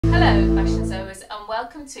Hello Fashion Sewers and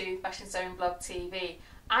welcome to Fashion Sewing Blog TV.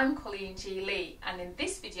 I'm Colleen Lee and in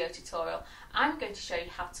this video tutorial I'm going to show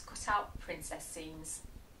you how to cut out princess seams.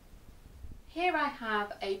 Here I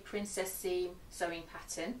have a princess seam sewing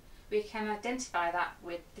pattern. We can identify that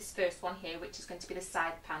with this first one here, which is going to be the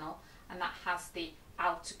side panel, and that has the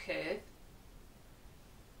outer curve.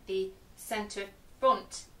 The centre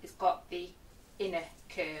front has got the inner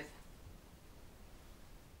curve.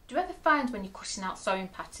 Do you ever find when you're cutting out sewing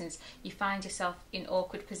patterns you find yourself in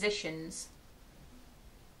awkward positions?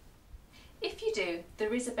 If you do,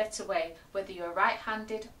 there is a better way, whether you're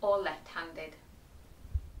right-handed or left-handed.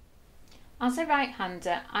 As a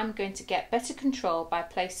right-hander, I'm going to get better control by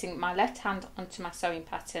placing my left hand onto my sewing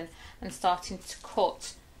pattern and starting to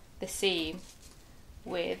cut the seam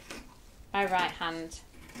with my right hand.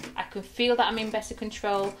 I can feel that I'm in better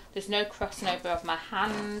control. There's no crossing over of my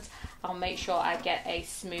hand. I'll make sure I get a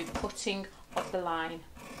smooth cutting of the line.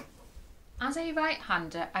 As a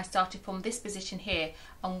right-hander, I started from this position here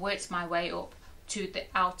and worked my way up to the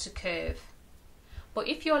outer curve. But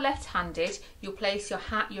if you're left-handed, you'll place your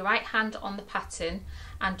right hand on the pattern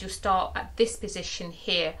and you'll start at this position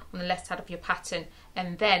here on the left side of your pattern,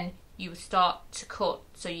 and then you start to cut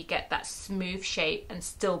so you get that smooth shape and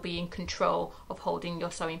still be in control of holding your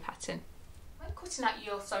sewing pattern. When cutting out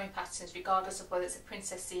your sewing patterns, regardless of whether it's a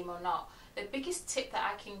princess seam or not, the biggest tip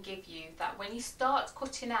that I can give you, that when you start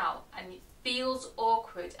cutting out and it feels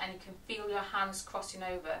awkward and you can feel your hands crossing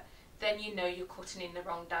over, then you know you're cutting in the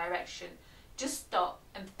wrong direction. Just stop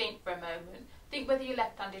and think for a moment. Think whether you're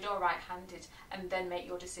left-handed or right-handed and then make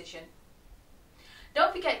your decision.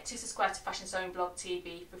 Don't forget to subscribe to Fashion Sewing Blog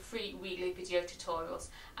TV for free weekly video tutorials,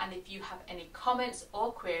 and if you have any comments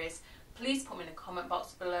or queries, please put them in the comment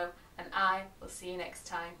box below and I will see you next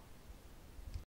time.